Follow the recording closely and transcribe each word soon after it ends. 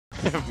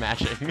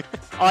matching.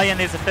 Oh yeah, and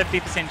there's a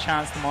 50%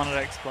 chance the monitor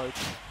explodes.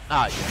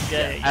 Ah,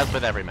 yeah. Yeah. As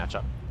with every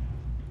matchup.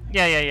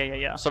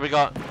 Yeah. So we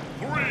got...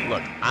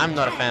 Look, I'm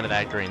not a fan of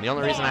that green. The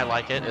only reason I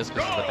like it is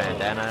because of the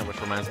bandana,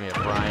 which reminds me of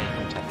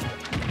Brian from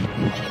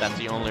Tekken. That's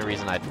the only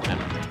reason I'm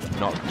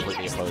not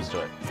completely opposed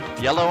to it.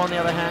 Yellow, on the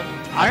other hand,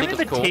 I think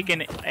remember it's cool.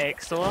 Tekken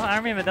X, or I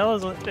remember that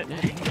was...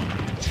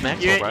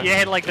 Smash You, bro. you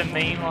had like the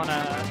meme on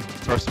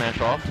Throw Smash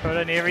off. Twitter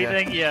and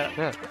everything, yeah.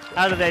 Yeah.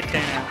 How did that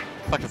turn out?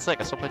 Fucking sick,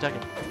 I still play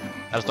Tekken.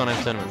 I just don't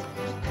have tournaments.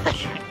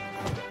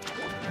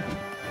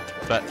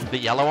 But the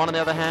yellow one, on the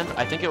other hand,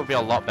 I think it would be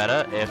a lot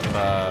better if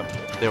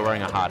they're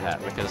wearing a hard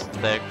hat, because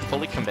they're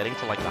fully committing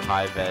to like the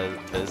high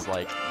vis,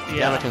 like,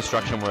 you have a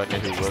construction worker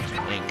who works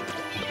with ink.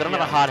 But they don't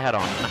have a hard hat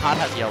on, and a hard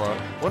hat's yellow.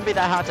 Wouldn't be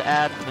that hard to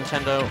add,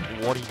 Nintendo,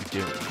 what are you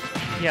doing?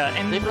 Yeah,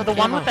 and They've got the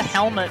one with the camos.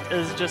 helmet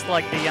is just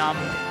like the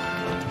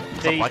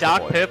Biker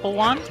dark boy. purple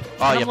one. Oh,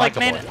 and yeah, I'm like, Biker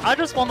man, boy. I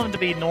just want them to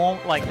be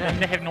normal, like, them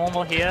to have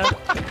normal hair.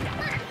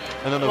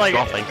 And then there's Like,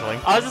 Goth Inkling.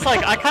 I was just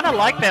like, I kind of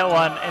like that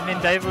one, and then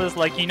David was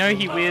like, you know,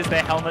 he wears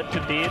that helmet to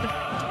bed,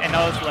 and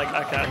I was like,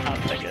 okay, I can't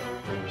take it.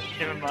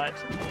 Never mind.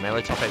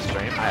 Melee top 8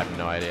 stream? I have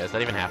no idea. Is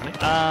that even happening?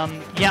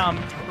 Yeah, I'm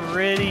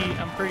pretty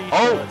sure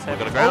Oh! it's We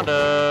got a happening.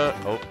 grounder!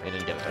 Oh, he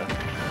didn't get it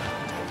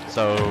though.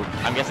 So,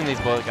 I'm guessing these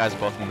guys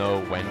both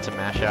know when to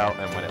mash out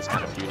and when it's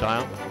kind of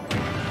futile.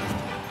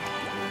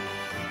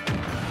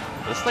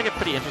 This is like a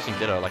pretty interesting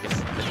ditto. Like, it's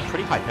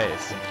pretty high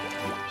pace.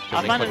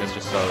 I Because find Inkling is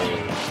just so...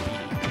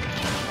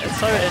 It's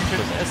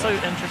so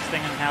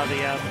interesting in how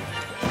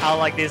how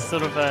like there's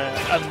sort of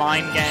a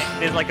mind game.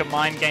 There's like a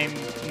mind game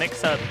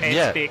mix-up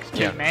aspect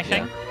to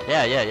mashing.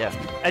 Yeah.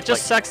 It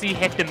just sucks that you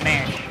have to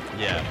mash.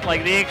 Yeah.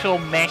 Like the actual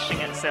mashing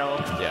itself.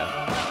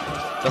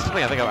 Yeah. That's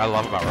something I think I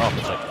love about Roth.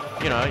 It's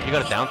like, you know, you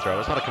got a down throw.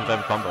 It's not a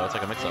confirmed combo. It's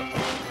like a mix-up.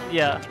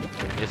 Yeah. You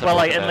just have Well, to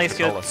like look at unless the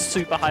you're color.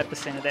 super high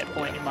percent at that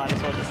point, you might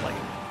as well just like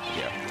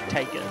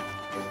take it.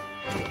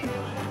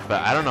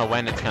 But I don't know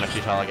when it's kind of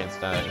futile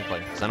against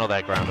Inkling, because I know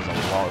their ground is a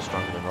lot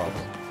stronger than Rob's.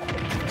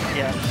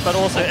 Yeah, but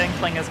also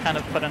Inkling is kind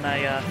of put in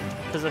a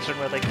position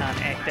where they can't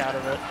act out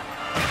of it.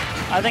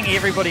 I think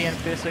everybody in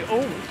first week.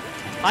 Oh,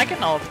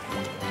 HikerNob.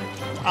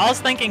 I was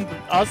thinking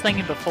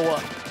before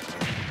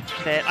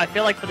that I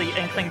feel like for the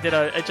Inkling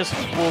Ditto, it just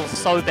will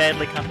so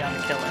badly come down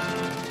to killing.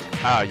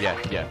 Oh yeah.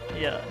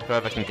 Yeah.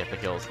 Whoever can get the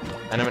kills.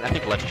 And I mean, I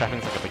think ledge trapping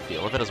is like a big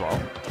deal with it as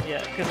well.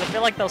 Yeah, because I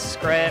feel like they'll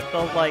scrap,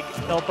 they'll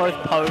both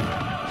poke,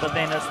 but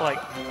then it's like,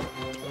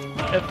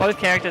 if both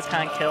characters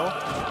can't kill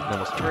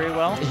very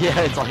well, Yeah,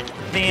 it's like...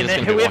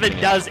 then whoever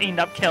does end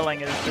up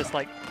killing is just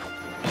like,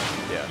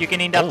 you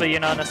can end up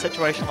in a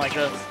situation like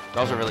this.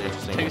 That was a really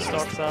interesting 2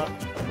 stocks up.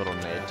 little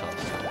nade toss.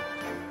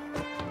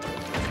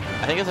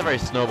 I think it's a very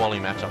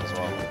snowballing matchup as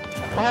well.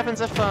 What happens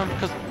if,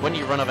 because when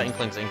you run over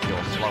Inkling's ink,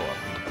 you're slower.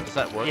 Does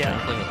that work for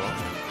Inkling as well?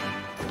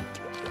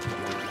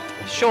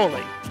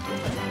 Surely.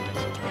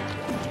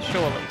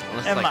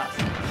 Unless, It like, must.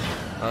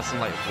 Unless some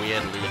like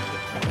weird league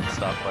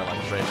stuff where like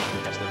Draven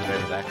can catch the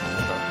Draven's axe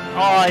and stuff.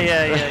 Oh,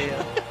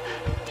 yeah.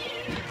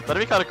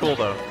 That'd be kind of cool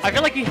though. I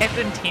feel like you have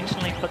to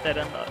intentionally put that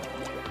in though.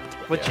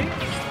 Would you?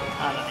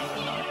 I don't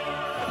even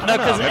know. No,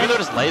 because maybe they're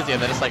just lazy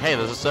and they're just like, hey,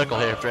 there's a circle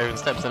here. If Draven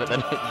steps in it, then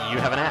you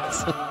have an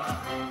axe.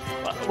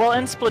 well,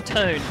 in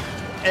Splatoon,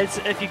 it's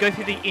if you go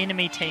through the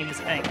enemy team's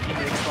ink, you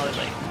move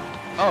slowly.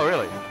 Oh,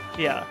 really?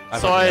 Yeah.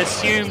 I've So never I known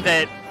assume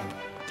that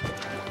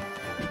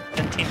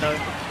Nintendo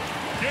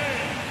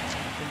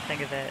didn't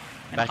think of that.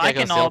 And Back air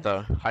goes sealed HikerNob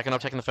though. HikerNob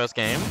taking the first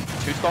game.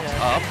 2 stocks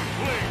up.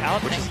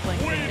 out Which is Inkling.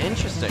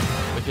 interesting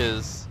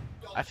because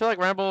I feel like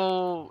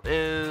Ramble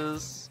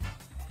is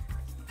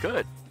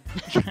good.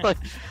 like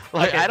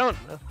Okay. I don't.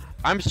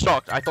 I'm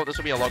shocked. I thought this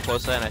would be a lot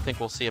closer, and I think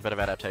we'll see a bit of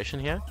adaptation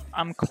here.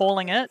 I'm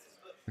calling it.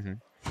 Mhm.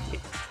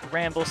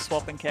 Ramble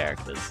swapping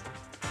characters.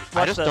 I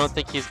Watch just this. don't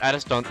think he's. I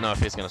just don't know if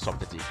he's gonna stop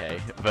the DK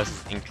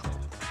versus Inkling.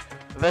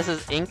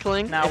 Versus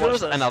Inkling. Now if it watch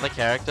was this. another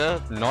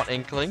character, not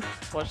Inkling,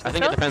 Watch I this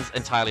think out. it depends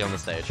entirely on the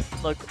stage.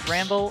 Look,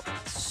 Ramble,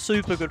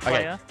 super good Okay.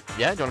 player.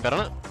 Yeah, do you want to bet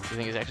on it? Do you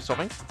think he's actually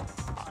swapping?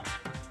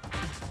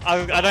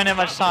 I don't have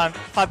much time.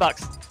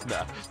 $5.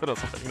 Nah, but not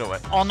swapping. No way.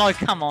 Oh no,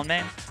 come on,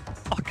 man.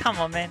 Oh, come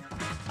on, man.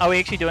 Are we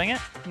actually doing it?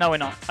 No, we're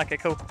not. Okay,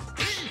 cool.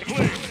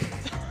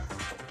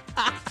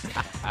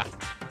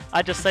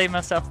 I just saved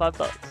myself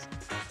 $5.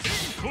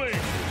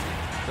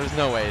 There's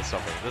no way he's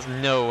swapping. There's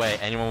no way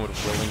anyone would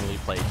willingly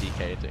play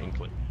DK to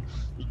Inkling.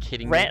 Are you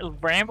kidding me?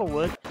 Ramble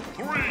would.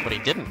 But he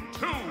didn't.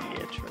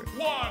 Yeah, true.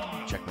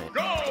 Checkmate.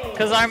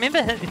 Because I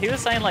remember he was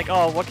saying like,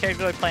 oh, what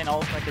character do I play in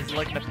Ultimate? Because he's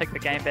looking to pick the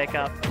game back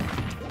up.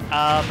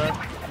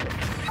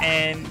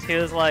 And he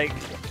was like,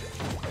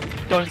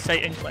 don't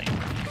say Inkling.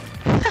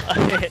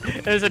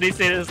 That's what he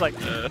said. It was like,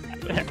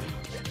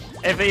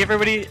 if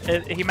everybody,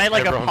 he made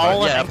like Everyone a poll.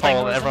 voted, and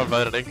Inkling was everyone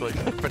voted Inkling.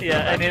 Pretty yeah,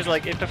 much. and he was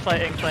like, if to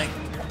play Inkling,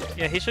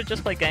 yeah, he should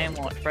just play Game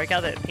Watch. Break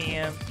out that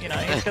PM, you know,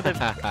 he's got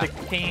the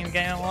PM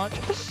Game Watch.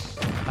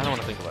 I don't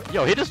want to think about it.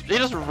 Yo, he just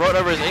wrote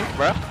over his ink,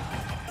 bruh.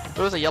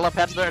 There was a yellow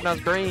patch there and now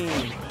it's green.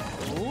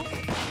 Ooh. No,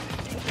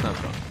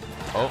 it's gone.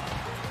 Oh.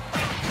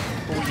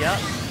 Oh, yeah.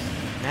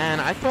 Man,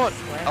 I thought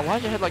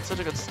Elijah had like such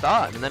a good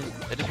start, and then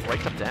it just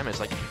raked up damage.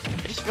 Like,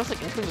 it just feels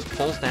like Inkling just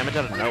pulls damage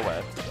out of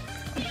nowhere.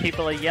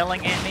 People are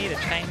yelling at me to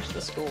change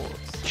the scores.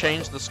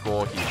 Change the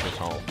score, Huge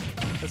home.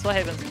 That's what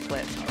happens in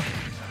Platinum.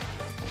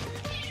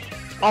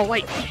 Oh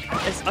wait,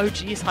 it's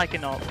OGS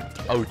HikerNob.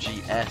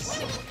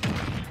 OGS.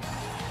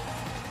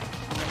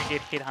 I'm gonna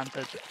get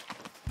headhunted.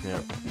 Yeah.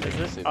 Is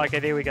this? Okay,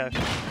 there we go.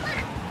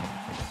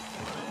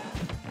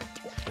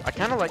 I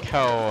kind of like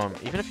how,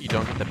 even if you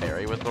don't get the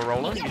berry with the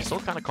roller, you still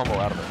kind of combo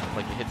out of it.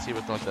 Like, it hits you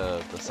with like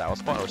the sour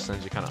spot, or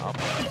sends you kind of up.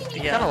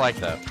 Yeah. Kind of like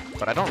that,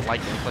 but I don't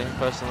like Inkling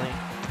personally.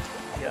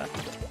 Yeah.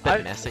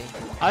 Bit messy.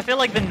 I feel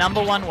like the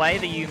 #1 way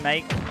that you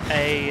make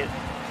a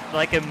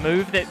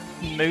move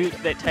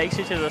that takes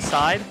you to the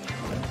side,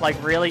 like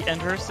really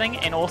interesting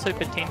and also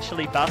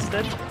potentially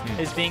busted,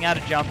 is being able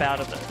to jump out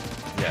of it.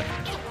 Yeah.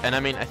 And I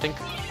mean, I think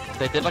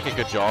they did like a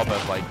good job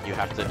of like, you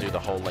have to do the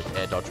whole like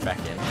air dodge back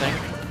in thing.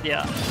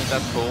 Yeah. I think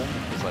that's cool.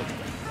 It's like,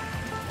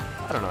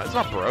 I don't know, it's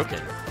not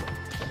broken.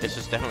 It's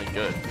just definitely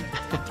good.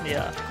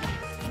 Yeah.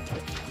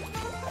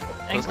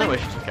 There's no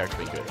issue with the character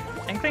being good.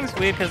 Inkling's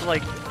weird because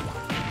like,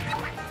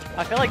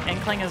 I feel like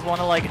Inkling is one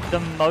of like the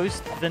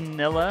most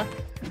vanilla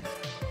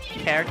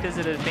characters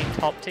that have been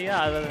top tier,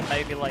 other than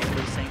maybe like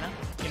Lucina.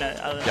 You know.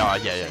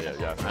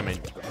 Yeah. I mean,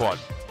 what?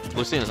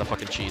 Lucina's a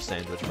fucking cheese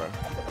sandwich, bro.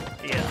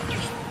 Yeah.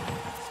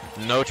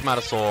 No tomato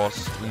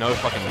sauce, no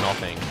fucking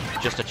nothing.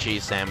 Just a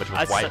cheese sandwich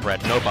with white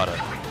bread, no butter.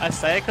 I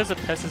say it because it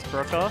pisses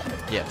Brooke off.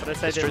 Yeah. But I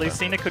say that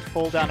Lucina could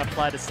fall down a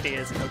flight of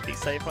stairs and it would be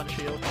safe on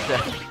shield.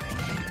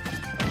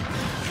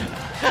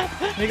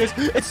 And he goes,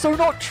 "It's so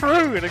not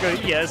true!" And I go,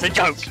 "Yeah, it's a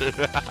joke."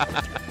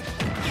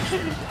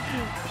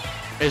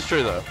 It's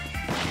true though.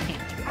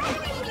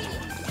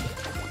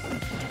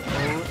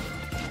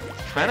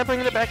 Kind of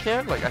bringing it back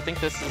here. Like, I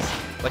think this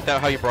is like that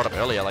how you brought up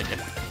earlier. Like,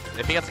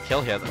 if he gets a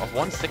kill here,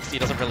 160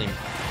 doesn't really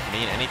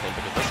mean anything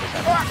because this was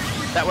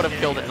happening. That would have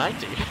killed at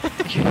 90.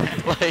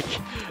 Like,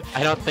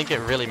 I don't think it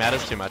really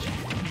matters too much.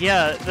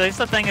 Yeah, that's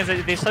the thing, is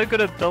that they're so good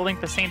at building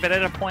percent, but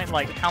at a point,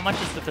 like, how much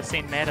does the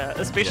percent matter?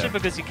 Especially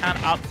because you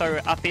can't up throw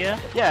up air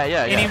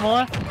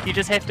anymore. You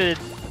just have to,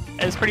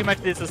 it's pretty much,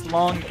 there's this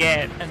long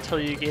gap until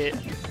you get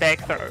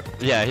back throw.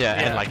 Yeah,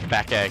 and like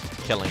back air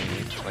killing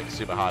you, like,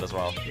 super hard as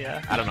well.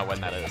 Yeah. I don't know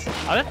when that is.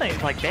 I don't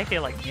think, like, back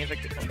air, like, never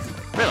kills.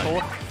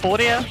 Really?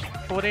 40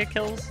 air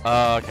kills?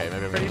 Oh, okay,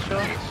 maybe I'm pretty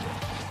sure.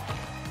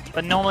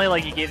 But normally,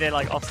 like, you get there,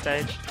 like, off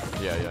stage.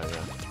 Yeah.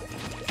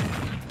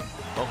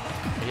 Oh,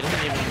 he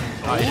doesn't even...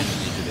 Oh, he didn't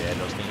need to do the air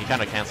dodge thing. He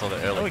kind of cancelled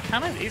it early. Oh,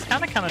 he's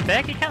kind of coming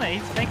back. He's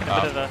making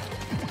a bit of a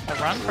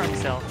run for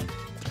himself.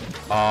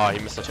 Oh, he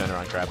missed a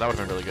turnaround grab. That would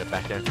have been really good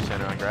back there.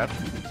 Turnaround grab.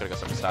 Could have got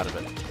something started,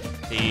 but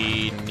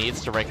he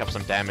needs to rake up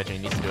some damage and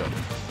he needs to do it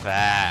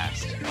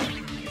fast.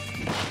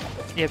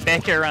 Yeah,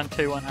 back here around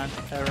 200.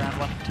 If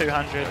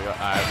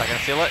I can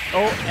seal it.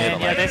 Oh, and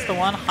yeah, that's the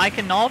one.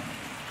 HikerNob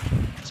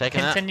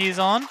continues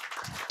on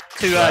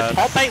to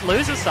top 8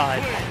 loser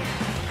side.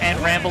 And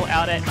Ramble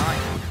out at 9.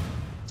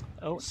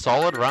 Oh.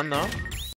 Solid run though.